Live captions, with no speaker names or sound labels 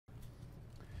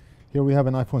Here we have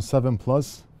an iPhone 7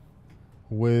 Plus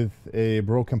with a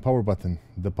broken power button.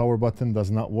 The power button does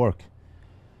not work.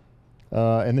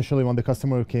 Initially, when the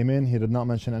customer came in, he did not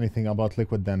mention anything about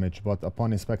liquid damage, but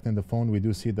upon inspecting the phone, we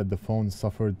do see that the phone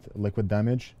suffered liquid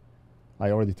damage.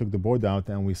 I already took the board out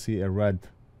and we see a red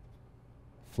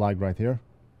flag right here,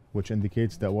 which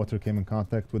indicates that water came in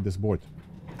contact with this board.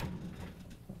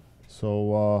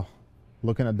 So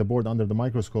looking at the board under the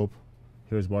microscope,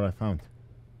 here's what I found.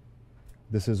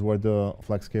 This is where the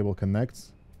flex cable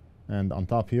connects, and on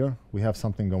top here we have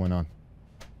something going on.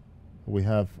 We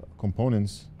have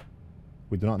components.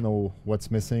 We do not know what's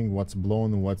missing, what's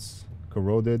blown, what's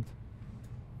corroded,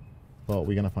 but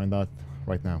we're gonna find out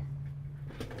right now.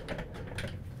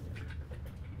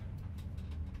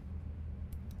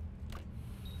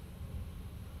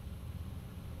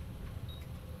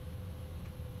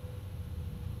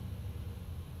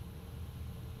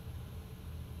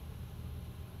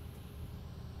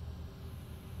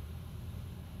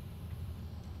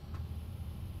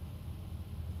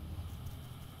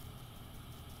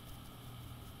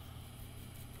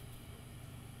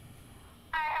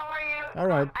 All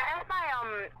right. I have my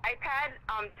iPad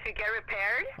to get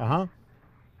repaired.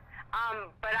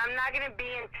 But I'm not gonna be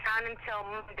in town until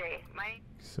Monday.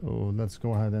 So let's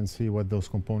go ahead and see what those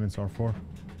components are for.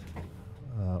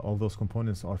 All those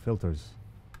components are filters.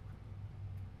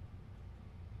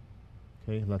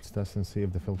 Okay, let's test and see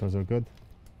if the filters are good.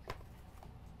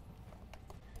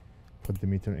 Put the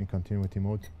meter in continuity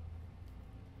mode.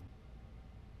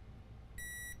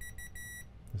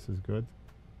 This is good.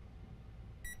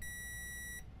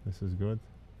 This is good.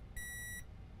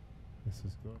 This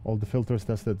is good. All the filters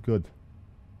tested good.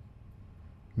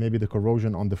 Maybe the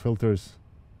corrosion on the filters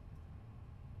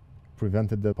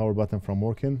prevented the power button from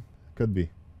working. Could be.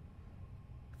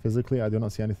 Physically, I do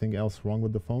not see anything else wrong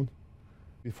with the phone.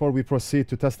 Before we proceed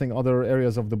to testing other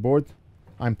areas of the board,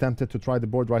 I'm tempted to try the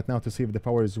board right now to see if the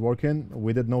power is working.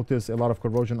 We did notice a lot of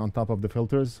corrosion on top of the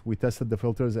filters. We tested the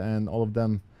filters and all of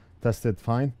them tested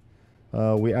fine.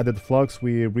 We added flux,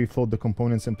 we reflowed the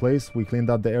components in place, we cleaned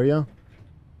out the area.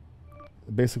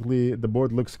 Basically, the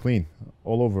board looks clean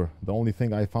all over. The only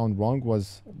thing I found wrong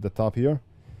was the top here.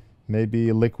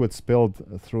 Maybe liquid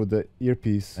spilled through the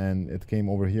earpiece and it came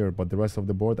over here, but the rest of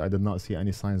the board, I did not see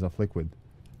any signs of liquid.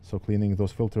 So cleaning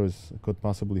those filters could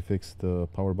possibly fix the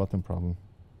power button problem.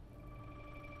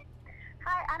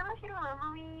 Hi, I don't know if you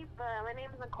remember me, but my name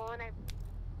is Nicole and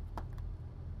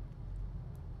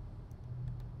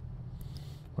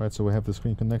Right, so we have the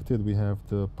screen connected, we have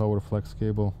the power flex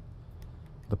cable,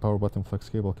 the power button flex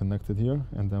cable connected here,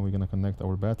 and then we're gonna connect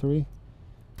our battery,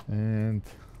 and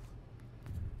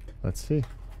let's see,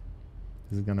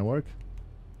 is it gonna work?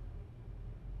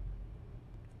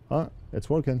 It's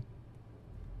working.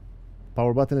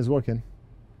 Power button is working.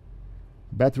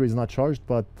 Battery is not charged,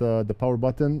 but the power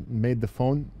button made the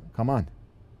phone come on.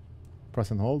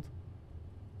 Press and hold.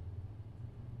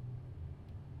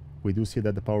 We do see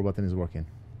that the power button is working.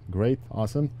 Great,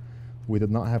 awesome. We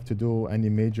did not have to do any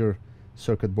major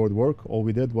circuit board work. All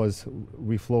we did was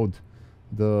reflowed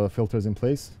the filters in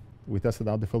place. We tested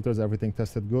out the filters, everything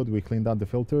tested good. We cleaned out the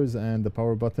filters and the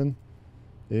power button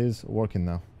is working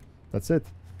now. That's it.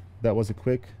 That was a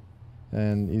quick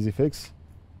and easy fix.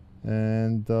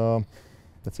 And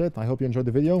that's it. I hope you enjoyed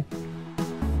the video.